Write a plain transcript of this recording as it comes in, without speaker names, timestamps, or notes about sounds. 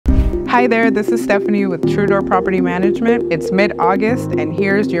Hi there, this is Stephanie with Truedoor Property Management. It's mid-August and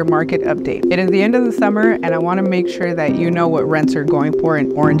here's your market update. It is the end of the summer and I want to make sure that you know what rents are going for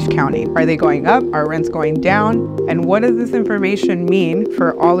in Orange County. Are they going up? Are rents going down? And what does this information mean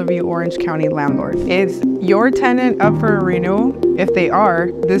for all of you Orange County landlords? Is your tenant up for a renewal? If they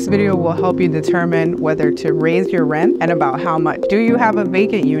are, this video will help you determine whether to raise your rent and about how much. Do you have a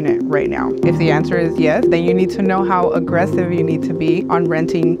vacant unit right now? If the answer is yes, then you need to know how aggressive you need to be on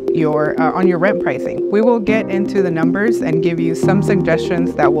renting your rent pricing. We will get into the numbers and give you some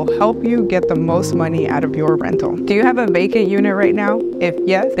suggestions that will help you get the most money out of your rental. Do you have a vacant unit right now? If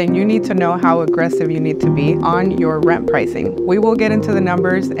yes, then you need to know how aggressive you need to be on your rent pricing. We will get into the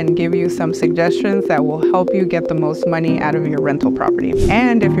numbers and give you some suggestions that will help you get the most money out of your rental property.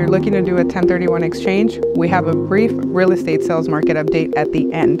 And if you're looking to do a 1031 exchange, we have a brief real estate sales market update at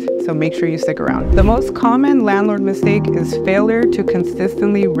the end, so make sure you stick around. The most common landlord mistake is failure to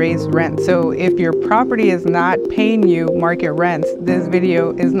consistently raise rent. So if your property is not paying you market rents, this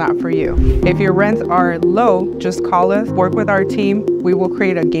video is not for you. If your rents are low, just call us, work with our team. We will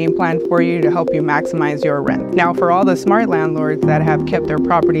create a game plan for you to help you maximize your rent. Now, for all the smart landlords that have kept their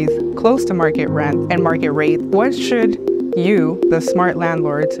properties close to market rent and market rate, what should you, the smart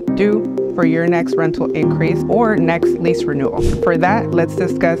landlords, do for your next rental increase or next lease renewal? For that, let's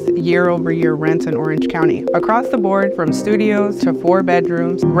discuss year-over-year rents in Orange County. Across the board, from studios to 4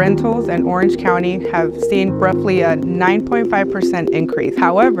 bedrooms, rentals in Orange County have seen roughly a 9.5% increase.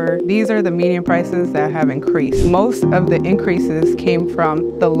 However, these are the median prices that have increased. Most of the increases came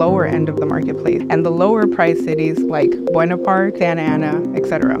from the lower end of the marketplace and the lower price cities like Buena Park, Santa Ana,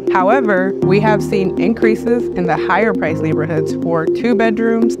 etc. However, we have seen increases in the higher price neighborhoods for 2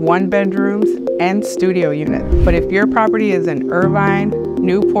 bedrooms, 1 bedrooms, and studio units. But if your property is in Irvine,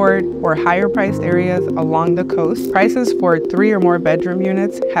 Newport, or higher priced areas along the coast, prices for 3 or more bedroom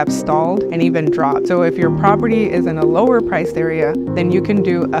units have stalled and even dropped. So if your property is in a lower priced area, then you can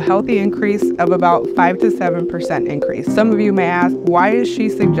do a healthy increase of about 5 to 7% increase. Some of you may ask, why is she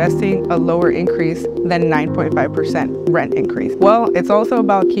suggesting a lower increase than 9.5% rent increase? Well, it's also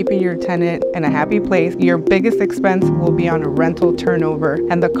about keeping your tenant in a happy place. Your biggest expense will be on a rental turnover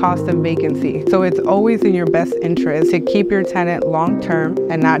and the cost of vacancy. So it's always in your best interest to keep your tenant long-term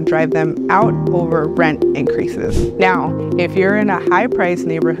and not drive them out over rent increases. Now, if you're in a high-priced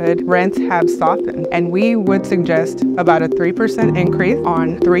neighborhood, rents have softened, and we would suggest about a 3% increase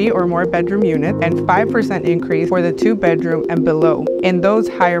on 3 or more bedroom units and 5% increase for the 2-bedroom and below in those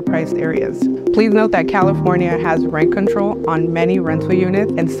higher-priced areas. Please note that California has rent control on many rental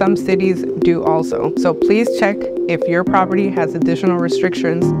units, and some cities do also. So please check if your property has additional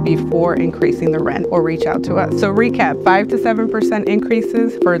restrictions before increasing the rent, or reach out to us. So recap, 5 to 7%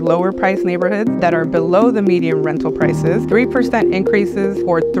 increases for lower price neighborhoods that are below the median rental prices, 3% increases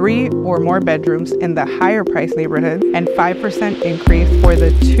for 3 or more bedrooms in the higher price neighborhoods, and 5% increase for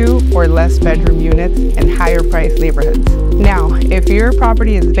the 2 or less bedroom units in higher price neighborhoods. Now, if your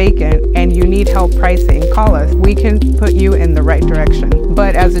property is vacant and you need help pricing, call us. We can put you in the right direction.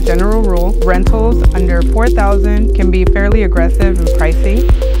 But as a general rule, rentals under $4,000 can be fairly aggressive in pricing.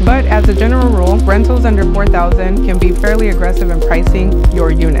 But as a general rule, rentals under $4,000 can be fairly aggressive in pricing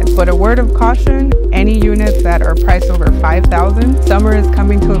your units. But a word of caution, any units that are priced over $5,000, summer is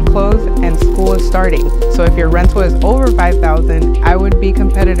coming to a close and school is starting. So if your rental is over $5,000, I would be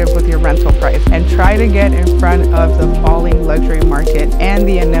competitive with your rental price and try to get in front of the falling luxury market and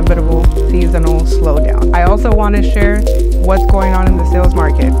the inevitable seasonal slowdown. I also want to share what's going on in the sales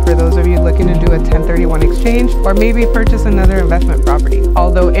market for those of you looking to do a 1031 exchange or maybe purchase another investment property.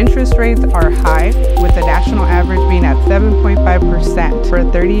 Although interest rates are high, with the national average being at 7.5% for a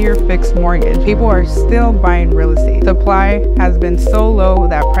 30-year fixed mortgage, people are still buying real estate. Supply has been so low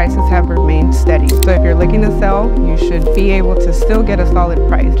that prices have remained steady. So if you're looking to sell, you should be able to still get a solid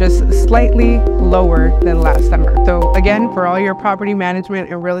price, just slightly lower than last summer. So again, for all your property management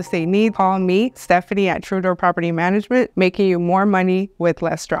and real estate needs, call me, Stephanie at Truedoor Property Management, making you more money with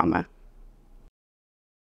less drama.